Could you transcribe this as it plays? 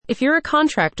If you're a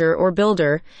contractor or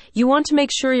builder, you want to make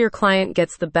sure your client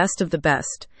gets the best of the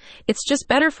best. It's just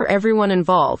better for everyone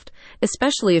involved,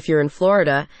 especially if you're in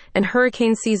Florida and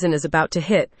hurricane season is about to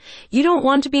hit. You don't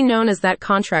want to be known as that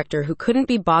contractor who couldn't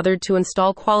be bothered to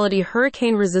install quality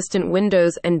hurricane-resistant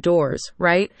windows and doors,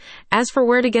 right? As for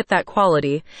where to get that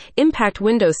quality, Impact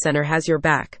Window Center has your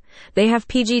back. They have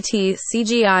PGT,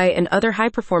 CGI, and other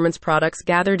high-performance products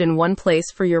gathered in one place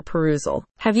for your perusal.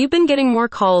 Have you been getting more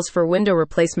calls for window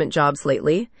replacement jobs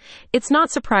lately? It's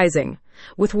not surprising.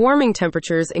 With warming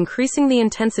temperatures increasing the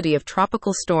intensity of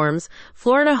tropical storms,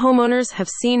 Florida homeowners have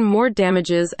seen more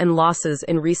damages and losses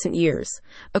in recent years.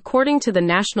 According to the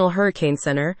National Hurricane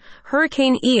Center,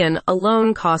 Hurricane Ian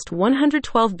alone cost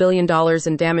 $112 billion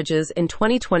in damages in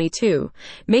 2022,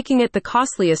 making it the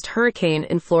costliest hurricane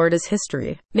in Florida's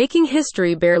history. Making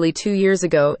history barely 2 years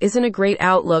ago isn't a great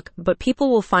outlook, but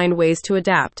people will find ways to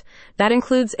adapt. That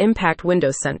includes Impact Window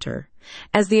Center.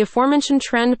 As the aforementioned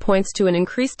trend points to an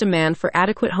increased demand for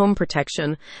adequate home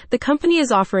protection, the company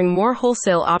is offering more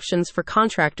wholesale options for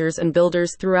contractors and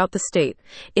builders throughout the state.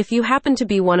 If you happen to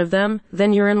be one of them,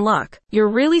 then you're in luck. You're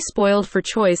really spoiled for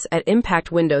choice at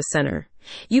Impact Window Center.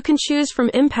 You can choose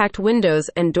from Impact windows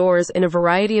and doors in a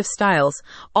variety of styles,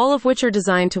 all of which are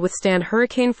designed to withstand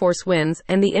hurricane-force winds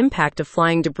and the impact of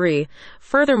flying debris.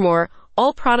 Furthermore,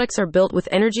 all products are built with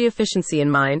energy efficiency in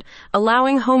mind,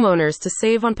 allowing homeowners to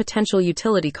save on potential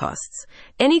utility costs.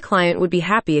 Any client would be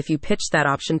happy if you pitched that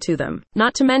option to them.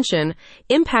 Not to mention,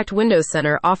 Impact Window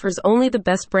Center offers only the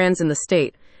best brands in the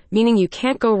state, meaning you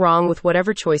can't go wrong with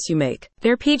whatever choice you make.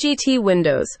 Their PGT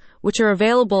windows, which are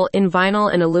available in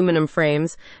vinyl and aluminum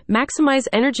frames, maximize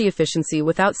energy efficiency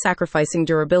without sacrificing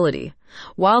durability,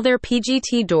 while their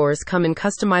PGT doors come in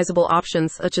customizable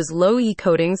options such as low-E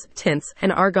coatings, tints,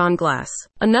 and argon glass.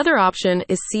 Another option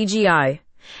is CGI.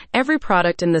 Every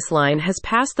product in this line has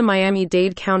passed the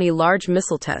Miami-Dade County Large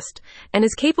Missile Test and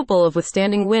is capable of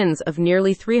withstanding winds of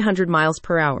nearly 300 miles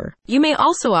per hour. You may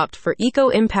also opt for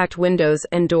Eco-Impact windows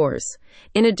and doors.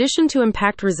 In addition to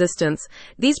impact resistance,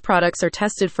 these products are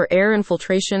tested for air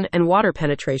infiltration and water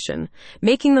penetration,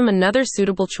 making them another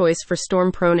suitable choice for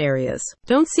storm-prone areas.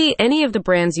 Don't see any of the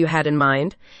brands you had in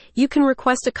mind? You can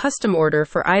request a custom order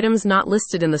for items not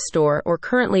listed in the store or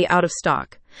currently out of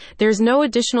stock. There's no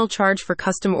additional charge for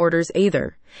custom orders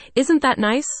either. Isn't that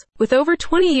nice? With over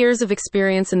 20 years of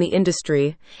experience in the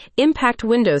industry, Impact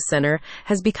Window Center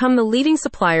has become the leading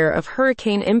supplier of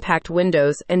hurricane impact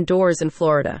windows and doors in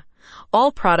Florida.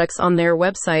 All products on their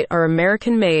website are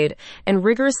American-made and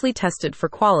rigorously tested for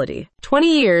quality.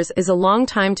 20 years is a long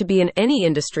time to be in any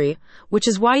industry, which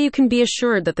is why you can be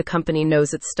assured that the company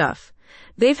knows its stuff.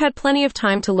 They've had plenty of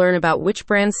time to learn about which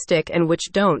brands stick and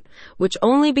which don't, which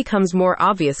only becomes more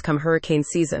obvious come hurricane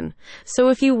season. So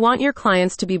if you want your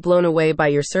clients to be blown away by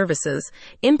your services,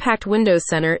 Impact Window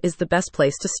Center is the best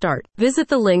place to start. Visit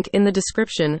the link in the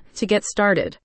description to get started.